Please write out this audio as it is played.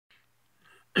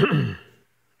All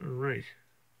right.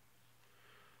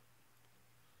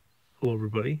 Hello,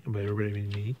 everybody. And by everybody, I mean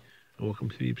me. And welcome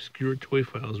to the Obscure Toy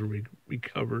Files, where we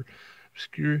cover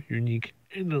obscure, unique,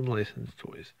 and unlicensed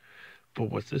toys.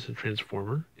 But what's this, a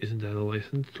Transformer? Isn't that a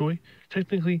licensed toy?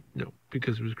 Technically, no,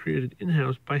 because it was created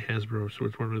in-house by Hasbro, so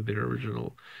it's one of their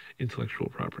original intellectual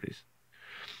properties.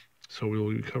 So we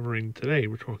will be covering today,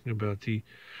 we're talking about the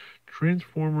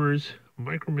Transformers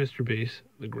Micromaster base,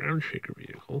 the Groundshaker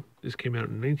vehicle. This came out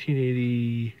in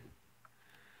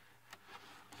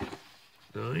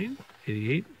 1989,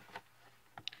 88.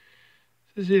 It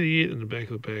says 88 in the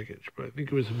back of the package, but I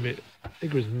think it was made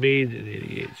in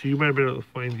 88. So you might have been able to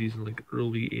find these in like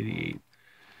early 88.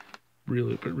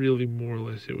 Really more or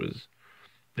less it was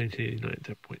 1989 at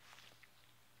that point.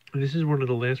 And this is one of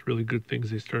the last really good things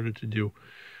they started to do.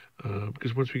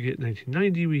 Because once we get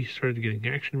 1990, we started getting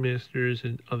Action Masters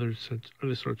and other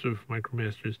sorts of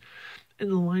Micromasters, and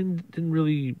the line they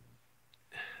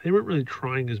weren't really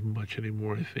trying as much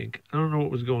anymore. I think I don't know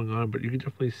what was going on, but you can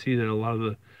definitely see that a lot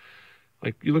of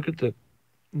you look at the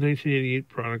 1988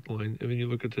 product line, and then you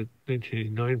look at the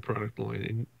 1989 product line,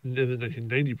 and then the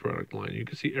 1990 product line. You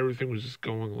can see everything was just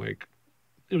going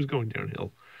it was going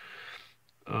downhill.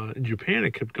 In Japan,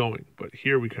 it kept going, but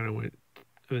here we kind of went.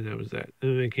 And that was that.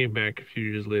 And then they came back a few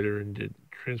years later and did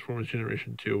Transformers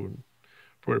Generation 2 and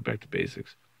brought it back to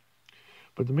basics.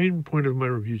 But the main point of my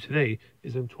review today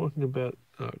is I'm talking about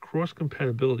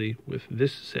cross-compatibility with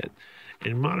this set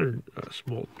and modern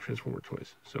small Transformer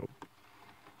toys. So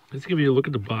let's give you a look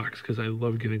at the box, because I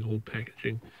love getting old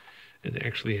packaging, and to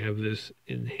actually have this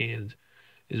in hand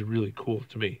is really cool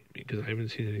to me, because I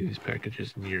haven't seen any of these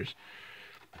packages in years.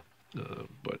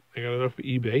 But I got it off of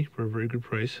eBay for a very good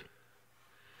price.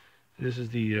 This is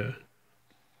the,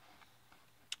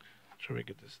 try to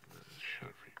get this shot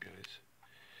for you guys.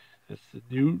 That's the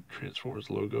new Transformers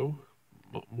logo.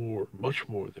 Much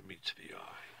more than meets the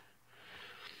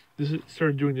eye.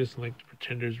 Started doing this in like the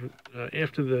Pretenders,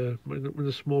 after when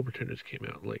the small Pretenders came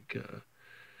out, like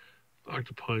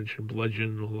Octopunch and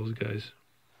Bludgeon and all those guys.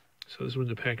 So this is when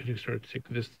the packaging started to take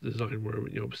this design where,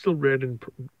 still red and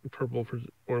purple for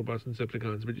Autobots and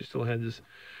Decepticons, but you still had this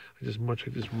much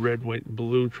like this red, white, and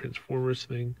blue Transformers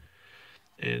thing.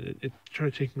 And it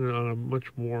started taking on a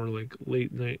much more like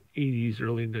late 80s,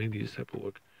 early 90s type of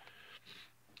look.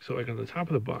 So like on the top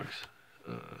of the box,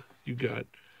 you got, it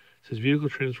says vehicle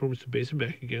transforms to base and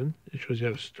back again. It shows you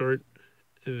how to start,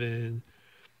 and then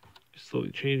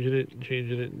slowly changing it, and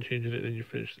then you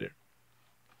finish there.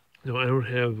 Now, I don't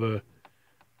have the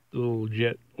little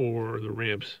jet or the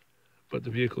ramps, but the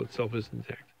vehicle itself is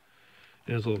intact.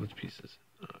 It has all of its pieces.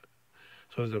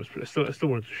 So I still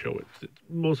wanted to show it.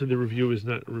 Mostly the review is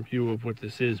not a review of what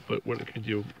this is, but what it can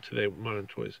do today with modern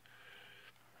toys.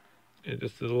 And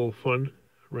just a little fun,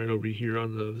 right over here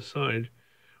on the other side,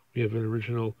 we have an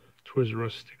original Toys R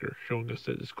Us sticker showing us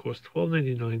that this cost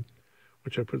 $12.99,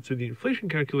 which I put through the inflation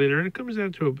calculator, and it comes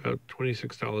out to about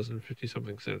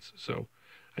 $26.50-something. So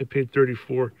I paid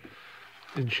 $34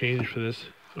 and change for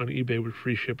this on eBay with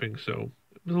free shipping, so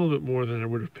it was a little bit more than I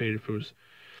would have paid if it was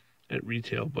at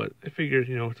retail, but I figured,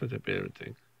 it's not that bad of a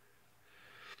thing.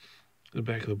 In the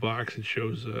back of the box, it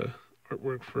shows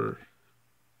artwork for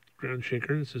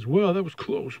Groundshaker. It says, "Well, that was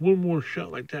close. One more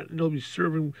shot like that, and they'll be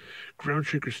serving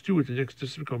Groundshaker stew at the next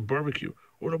Decepticon barbecue.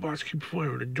 Autobots keep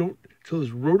firing, and don't until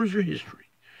his rotors are history."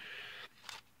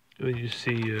 And then you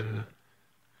see,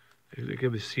 they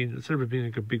have this scene, instead of it being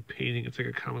like a big painting, it's like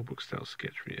a comic book style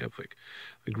sketch where you have like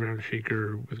the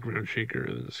Groundshaker with Groundshaker,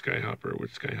 and then the Skyhopper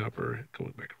with Skyhopper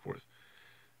going back and forth.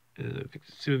 And I think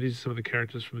these are some of the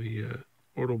characters from the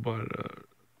Autobot,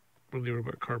 one of the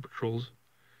Autobot car patrols.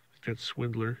 That's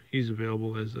Swindler. He's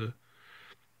available as a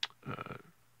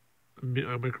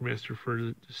Micromaster for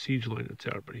the Siege line that's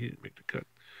out, but he didn't make the cut.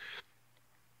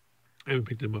 I haven't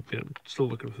picked him up yet. I'm still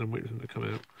looking for them, waiting for them to come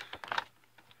out.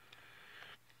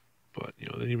 But,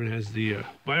 it even has the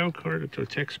bio card to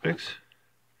tech specs.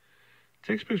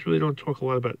 Tech specs really don't talk a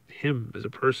lot about him as a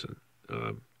person.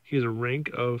 He has a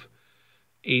rank of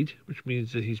 8, which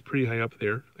means that he's pretty high up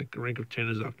there. Like, a rank of 10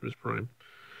 is Optimus Prime.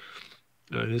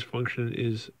 His function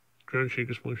is,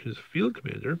 Groundshaker's function is field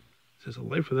commander. It says, "A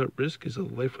life without risk is a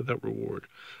life without reward.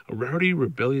 A rowdy,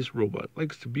 rebellious robot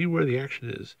likes to be where the action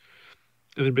is."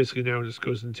 And then basically now it just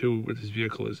goes into what his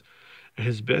vehicle is. At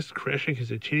his best, crashing his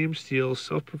titanium steel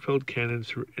self-propelled cannon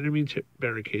through enemy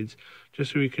barricades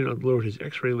just so he can unload his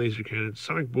X-ray laser cannon,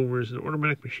 sonic boomers, and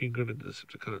automatic machine gun into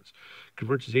Decepticons.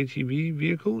 Converts his ATV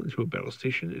vehicle into a battle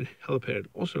station and helipad,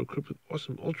 also equipped with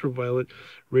awesome ultraviolet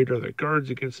radar that guards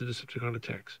against the Decepticon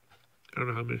attacks. I don't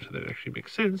know how much of that actually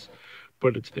makes sense,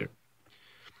 but it's there.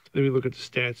 Then we look at the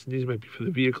stats, and these might be for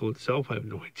the vehicle itself. I have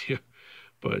no idea.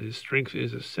 But his strength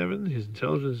is a 7, his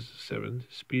intelligence is a 7,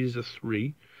 his speed is a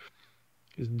 3,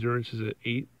 his endurance is an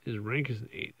 8, his rank is an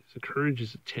 8, his courage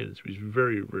is a 10, so he's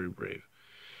very, very brave.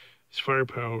 His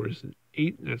firepower is an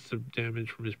 8, and that's the damage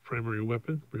from his primary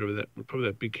weapon, probably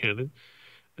that big cannon.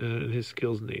 And his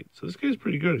skill's an 8. So this guy's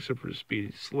pretty good, except for his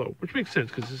speed. He's slow, which makes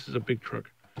sense because this is a big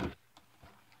truck.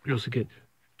 We also get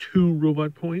 2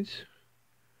 robot points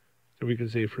that we can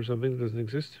save for something that doesn't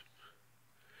exist.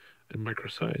 And micro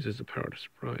size is the power to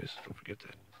surprise. Don't forget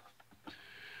that.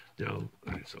 Now,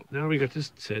 all right, so now we got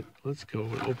this set. Let's go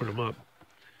and open them up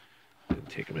and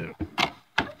take them out.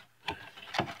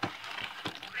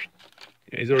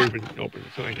 Yeah, he's already been opened.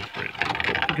 It's not like it's brand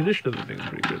new. But the condition of the thing is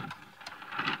pretty good.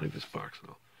 I like this box, and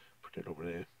I'll put that over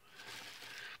there.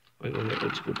 I love that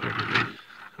old school packaging.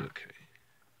 Okay.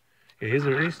 Yeah, he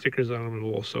hasn't any stickers on them at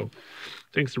all, so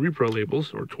thanks to repro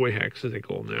labels, or toy hacks as they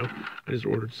call them now, I just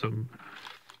ordered some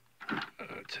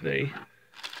today,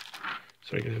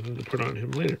 so I can have them to put on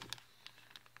him later.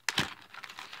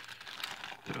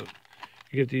 Now,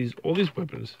 you get all these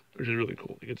weapons, which is really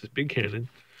cool. You get this big cannon,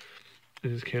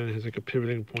 and this cannon has like a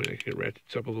pivoting point. Like it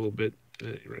ratchets up a little bit, and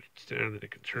then it ratchets down, and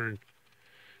it can turn.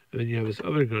 And then you have this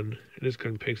other gun, and this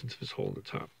gun pegs into this hole in the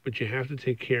top. But you have to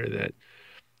take care that,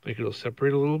 like it'll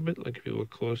separate a little bit, like if you look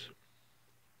close.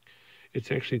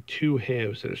 It's actually 2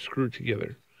 halves that are screwed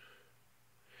together.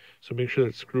 So make sure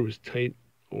that screw is tight,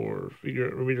 or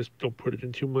maybe just don't put it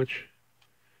in too much.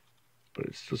 But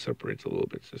it still separates a little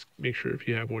bit. So just make sure if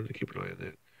you have one to keep an eye on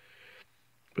that.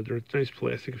 But they're nice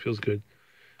plastic, it feels good.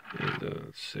 And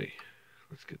let's see.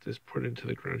 Let's get this put into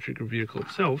the Groundshaker vehicle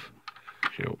itself.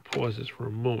 Actually, I'll pause this for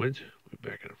a moment. We'll be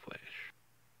back in a flash.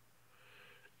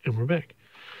 And we're back.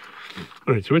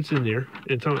 All right, so it's in there.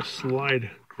 And it's on a slide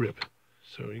grip.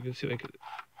 So you can see like it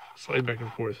slide back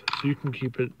and forth. So you can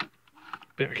keep it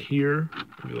back here.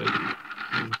 Maybe like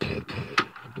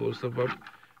blow stuff up.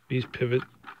 These pivot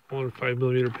on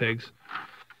 5mm pegs.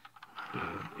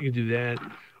 You can do that.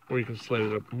 Or you can slide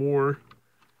it up more.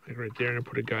 Like right there. And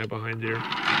put a guy behind there.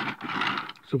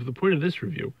 So for the point of this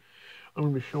review, I'm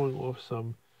going to be showing off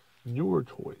some newer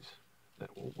toys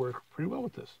that will work pretty well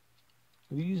with this.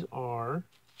 These are,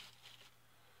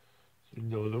 you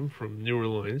know them from newer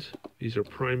lines. These are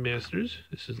Prime Masters.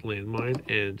 This is Landmine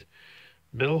and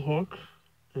Metal Hawk.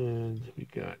 And we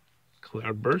got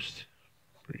Cloudburst,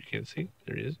 where you can't see.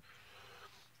 There he is.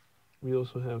 We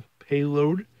also have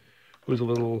Payload, who's a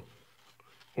little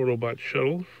Autobot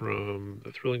shuttle from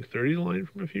the Thrilling 30 line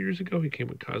from a few years ago. He came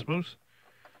with Cosmos.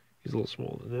 He's a little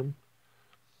smaller than them.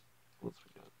 What else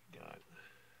we got?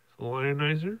 We got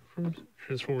Lionizer from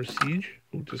Transformers Siege,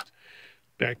 who just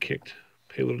back-kicked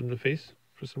Payload in the face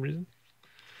for some reason.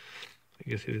 I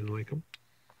guess he didn't like him.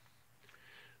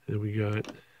 And then we got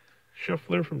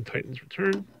Shuffler from Titan's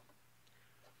Return.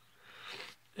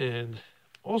 And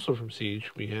also from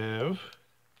Siege, we have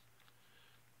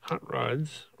Hot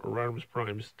Rods, or Rodimus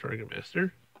Prime's Target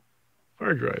Master,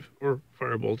 Fire Drive, or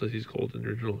Firebolt as he's called in the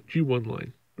original G1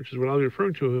 line, which is what I'll be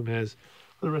referring to him as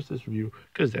for the rest of this review,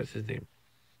 because that's his name.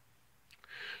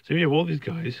 So you have all these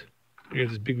guys, you got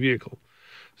this big vehicle.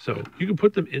 So you can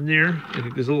put them in there,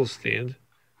 and there's a little stand,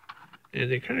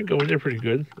 and they kind of go in there pretty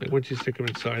good. Like once you stick them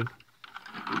inside,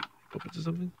 bump into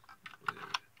something.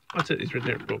 That's it, he's right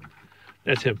there, boom.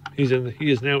 That's him. He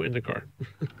is now in the car.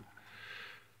 So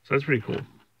that's pretty cool.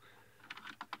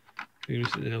 You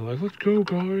can sit there like, let's go,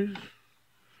 guys.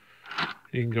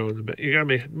 You can go in the back. You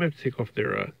might have to take off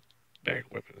their back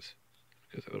weapons,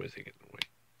 because otherwise they get in the way.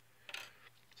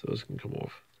 So those can come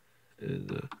off.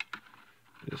 And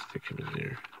just stick him in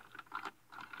there.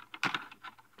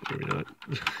 Maybe not.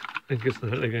 I guess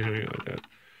not. I can hang out like that.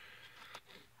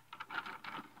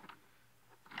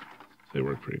 So they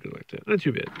work pretty good like that. Not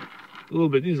too bad. A little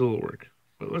bit, needs a little work.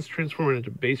 But let's transform it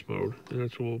into base mode, and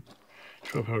that's what we'll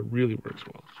show how it really works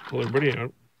well. So pull everybody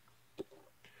out.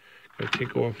 Gotta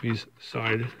take off these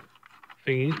side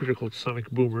thingies, which are called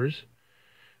sonic boomers.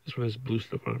 This one has blue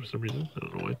stuff on it for some reason. I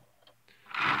don't know why.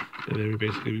 And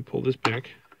then we pull this back,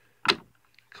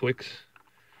 clicks,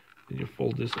 and you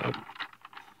fold this up.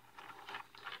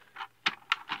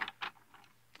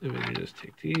 And then you just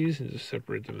take these and just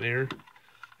separate them there.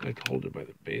 I like to hold it by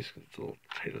the base because it's a little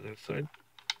tight on that side.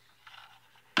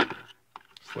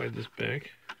 Slide this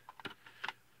back.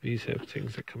 These have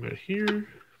things that come out here.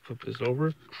 Flip this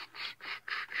over.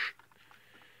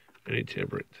 And you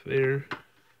tab right to there.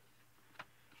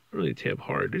 Not really tab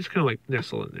hard. They just kind of like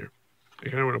nestle in there.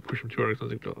 Like I don't want to push them too hard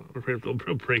because I'm afraid they'll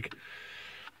break.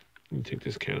 You take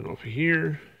this cannon off of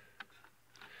here.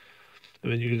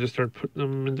 And then you can just start putting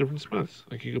them in different spots.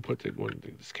 Like you can put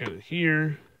this cannon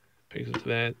here. pegs into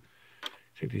that.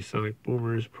 Take these sonic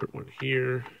boomers, put one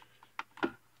here.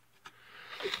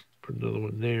 Put another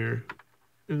one there.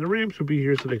 And the ramps will be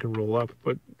here so they can roll up,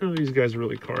 but none of these guys are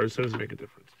really cars, so it doesn't make a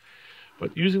difference.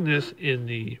 But using this in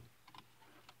the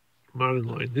modern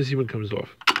line, this even comes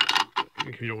off.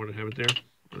 If you don't want to have it there,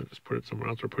 I'll just put it somewhere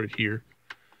else or put it here.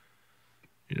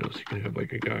 You know, so you can have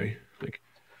like a guy, like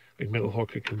Metal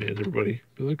Hawk that commands everybody.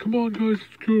 Be like, come on guys,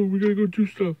 let's go, we gotta go do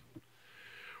stuff.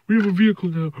 We have a vehicle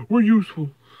now, we're useful.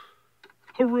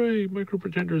 Hooray, micro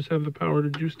pretenders have the power to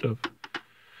do stuff.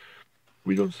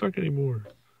 We don't suck anymore.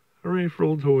 Hooray for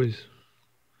old toys.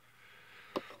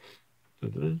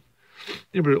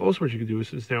 Yeah, but also what you can do is,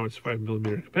 since now it's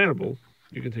 5mm compatible,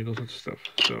 you can take all sorts of stuff.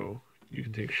 So you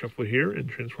can take Shuffler here and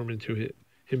transform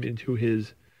him into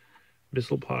his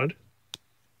missile pod.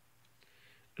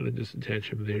 And then just attach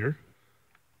him there.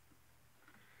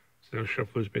 So now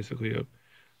Shuffler is basically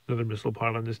another missile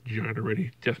pod on this giant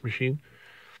already death machine.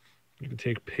 You can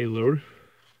take Payload,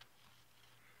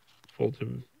 fold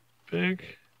him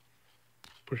back,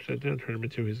 push that down, turn him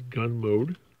into his gun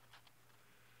mode.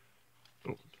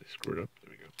 Oh, they screwed up.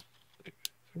 There we go. It's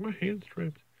like my hand's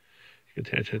trapped. You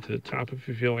can attach that to the top if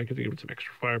you feel like it to give it some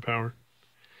extra firepower.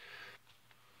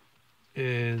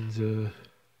 And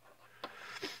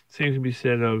same can be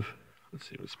said of, let's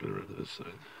see, let's spin around to this side.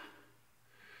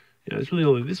 Yeah, it's really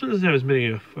only, this one doesn't have as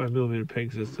many 5mm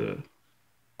pegs as the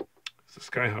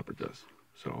Skyhopper does.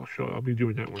 So I'll be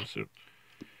doing that one soon.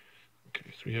 Okay,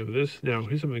 so we have this. Now,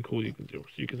 here's something cool you can do.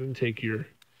 So you can then take your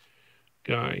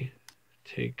guy,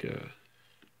 take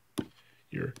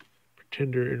your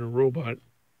Pretender and a Robot,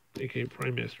 aka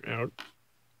Primemaster, out.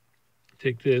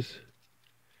 Take this,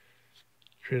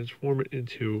 transform it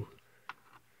into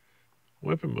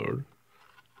weapon mode,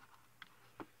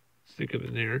 stick it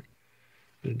in there,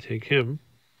 then take him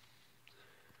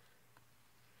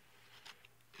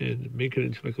and make it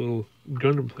into like a little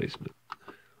gun emplacement.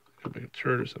 Like a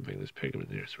turret or something, just peg him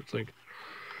in there. So it's like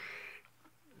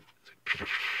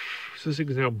so this thing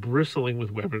is now bristling with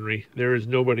weaponry. There is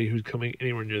nobody who's coming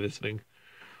anywhere near this thing.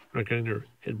 We're not getting their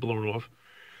head blown off,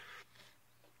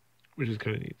 which is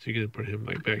kind of neat. So you can put him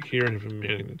like back here and have him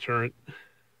manning the turret,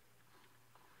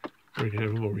 or you can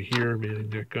have him over here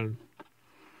manning that gun.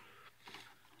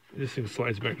 This thing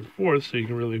slides back and forth, so you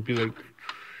can really be like.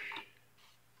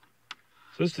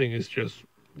 So this thing is just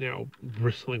now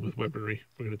bristling with weaponry.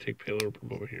 We're going to take Payload and put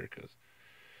him over here because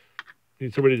we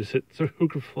need somebody to sit so who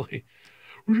can fly.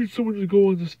 We need someone to go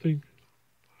on this thing.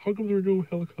 How come there are no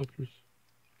helicopters?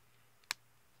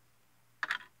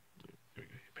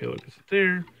 Payload can sit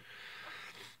there. You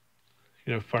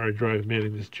can have Fire Drive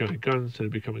manning this giant gun instead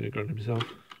of becoming a gun himself.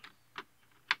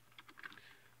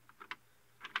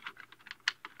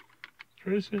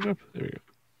 Try to stand up. There we go.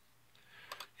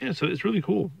 Yeah, so it's really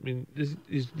cool. I mean, these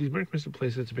Micromaster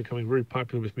playsets are becoming very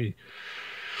popular with me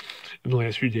in the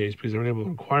last few days because I've been able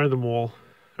to acquire them all.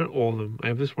 Not all of them. I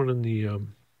have this one in the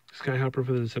Skyhopper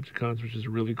for the Decepticons, which is a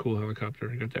really cool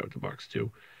helicopter. I got that with the box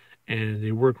too. And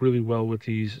they work really well with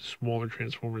these smaller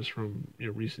Transformers from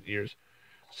recent years.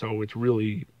 So it's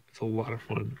a lot of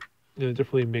fun. And it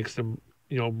definitely makes them,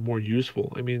 more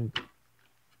useful. I mean,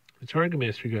 the Target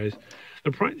Master guys,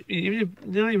 even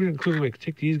not even including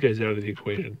take these guys out of the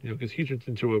equation, because he turns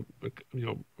into a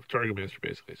Target Master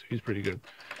basically, so he's pretty good.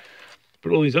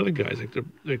 But all these other guys,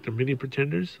 like the mini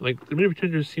pretenders, the mini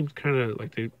pretenders seemed kind of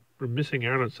like they were missing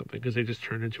out on something because they just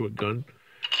turned into a gun.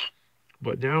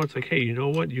 But now it's like, hey, you know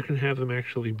what? You can have them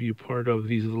actually be a part of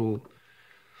these little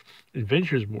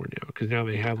adventures more now because now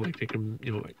they have they can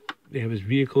they have this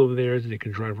vehicle over there that they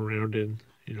can drive around in.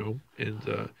 And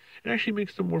it actually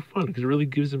makes them more fun because it really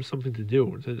gives them something to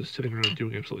do instead of just sitting around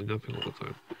doing absolutely nothing all the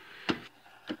time.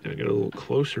 Now I got a little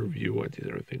closer view at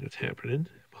everything that's happening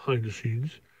behind the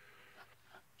scenes.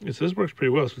 And so this works pretty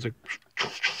well. So it's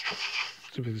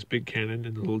like this big cannon,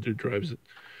 and the little dude drives it.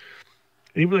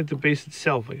 And even the base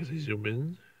itself, as I zoom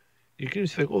in, you can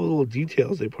see all the little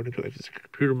details they put into it. There's a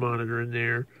computer monitor in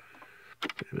there.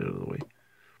 Get that out of the way.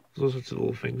 There's all sorts of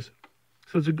little things.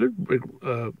 So it's a good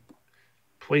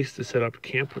place to set up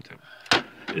camp with them.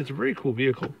 And it's a very cool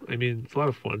vehicle. I mean, it's a lot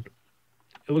of fun.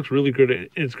 It looks really good. And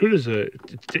it's good as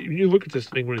when you look at this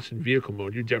thing when it's in vehicle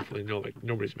mode, you definitely know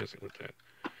nobody's messing with that.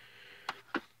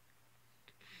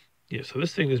 Yeah, so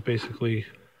this thing is basically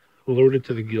loaded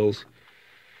to the gills.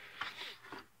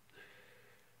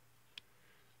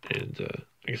 And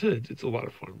like I said, it's a lot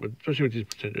of fun. But especially with these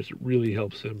pretenders, it really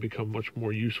helps them become much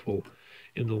more useful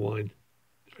in the line.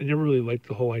 I never really liked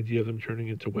the whole idea of them turning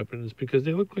into weapons because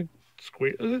they look like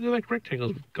square. They're like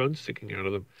rectangles with guns sticking out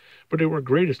of them. But they work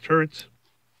great as turrets.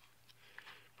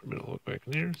 For a minute, I'll look back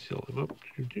in there, seal them up.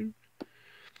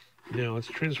 Now let's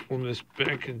transform this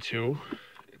back into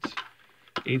its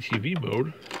ATV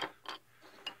mode.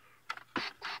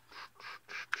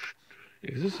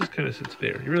 Yeah, 'cause this just kind of sits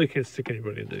there. You really can't stick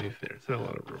anybody underneath there. It's not a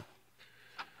lot of room.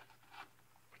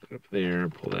 Put it up there,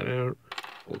 pull that out,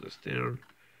 pull this down.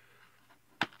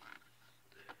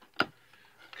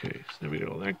 Okay, so now we got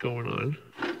all that going on.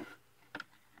 I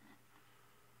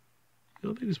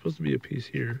don't think there's supposed to be a piece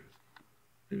here.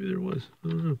 Maybe there was. I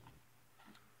don't know.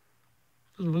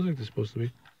 Doesn't look like there's supposed to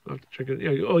be. I'll have to check it.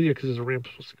 Yeah. Oh, yeah, because there's a ramp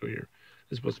supposed to go here.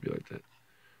 It's supposed to be like that.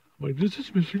 I'm like, this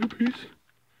is missing a piece.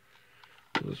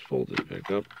 So let's fold this back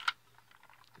up.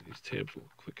 These tabs will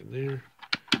click in there.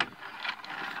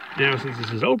 Now, since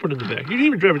this is open in the back, you can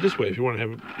even drive it this way if you want to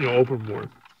have it, open more.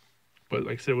 But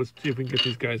like I said, let's see if we can get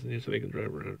these guys in here so they can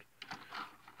drive around.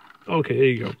 Okay, there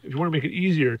you go. If you want to make it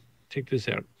easier, take this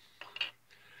out.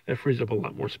 That frees up a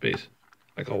lot more space.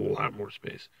 Like a lot more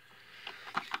space.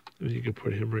 And you can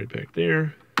put him right back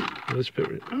there. And let's fit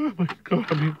it. Oh my God,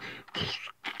 I mean,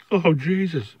 oh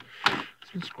Jesus.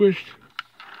 It's been squished.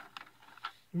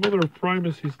 Mother of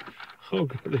primacies. Oh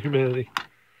God, the humanity.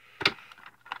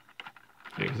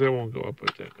 Yeah, because that won't go up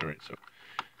like that. All right, so.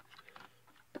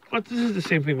 But this is the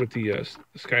same thing with the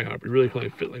Skyhopper. You really can only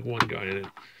fit like one guy in it.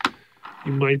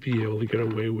 You might be able to get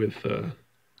away with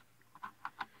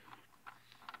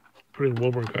putting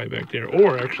one more guy back there.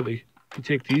 Or actually, if you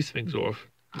take these things off,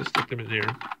 just stick them in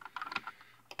there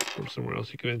from somewhere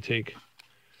else. You can then take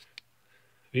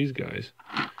these guys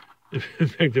and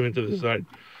peg them into the side.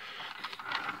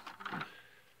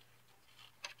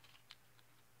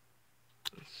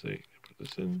 Let's see. Put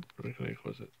this in. Or can I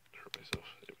close it? Hurt myself.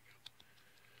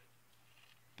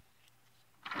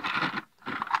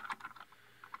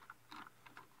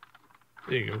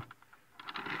 There we go. There you go.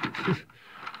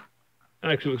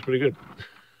 That actually looks pretty good.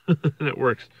 That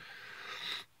works.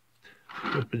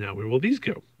 But now, where will these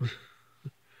go?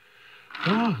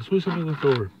 There's always something left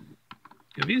over.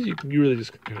 Yeah, these you really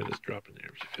just kind of just drop in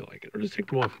there if you feel like it, or just take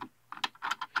them off.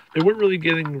 They weren't really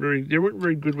they weren't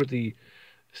very good with the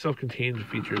self-contained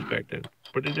features back then,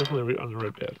 but they definitely were on the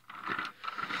right path.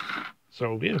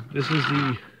 So yeah, this is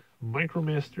the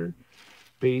Micromaster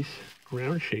base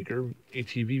Groundshaker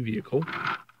ATV vehicle,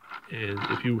 and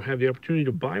if you have the opportunity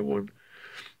to buy one,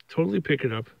 totally pick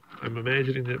it up. I'm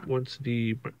imagining that once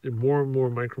the more and more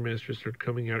Micromasters start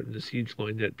coming out in the Siege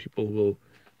line, that people will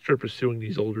start pursuing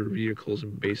these older vehicles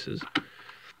and bases.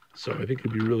 So I think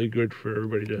it'd be really good for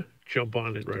everybody to jump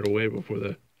on it right away before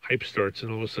the hype starts,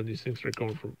 and all of a sudden these things start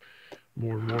going for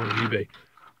more and more on eBay.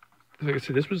 Like I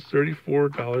said, this was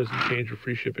 $34 and change with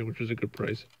free shipping, which is a good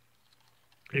price.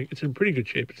 It's in pretty good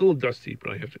shape. It's a little dusty,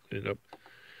 but I have to clean it up.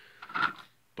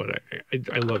 But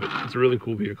I love it. It's a really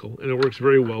cool vehicle, and it works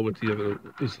very well with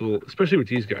especially with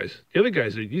these guys. The other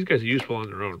guys, these guys are useful on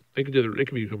their own. They can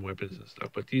become weapons and stuff.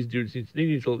 But these dudes, they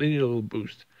need a little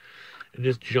boost, and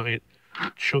this giant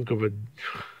chunk of a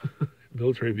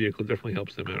military vehicle definitely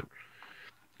helps them out.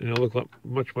 And it'll look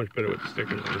much better with the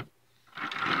stickers on it.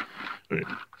 All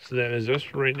right, so that is us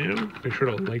for right now. Make sure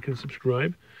to like and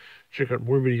subscribe. Check out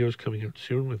more videos coming out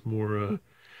soon with more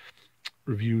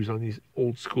reviews on these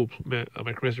old school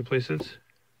Micromaster playsets.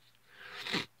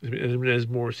 As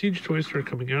more Siege toys start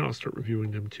coming out, I'll start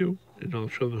reviewing them too, and I'll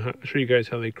show you guys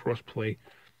how they cross play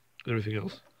and everything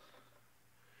else.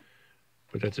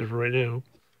 But that's it for right now.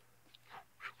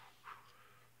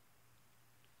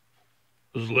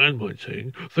 This is Landmine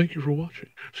saying, thank you for watching.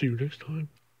 See you next time.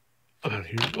 I'm out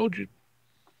here.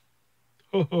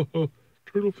 Oh,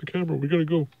 turn off the camera. We gotta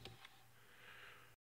go.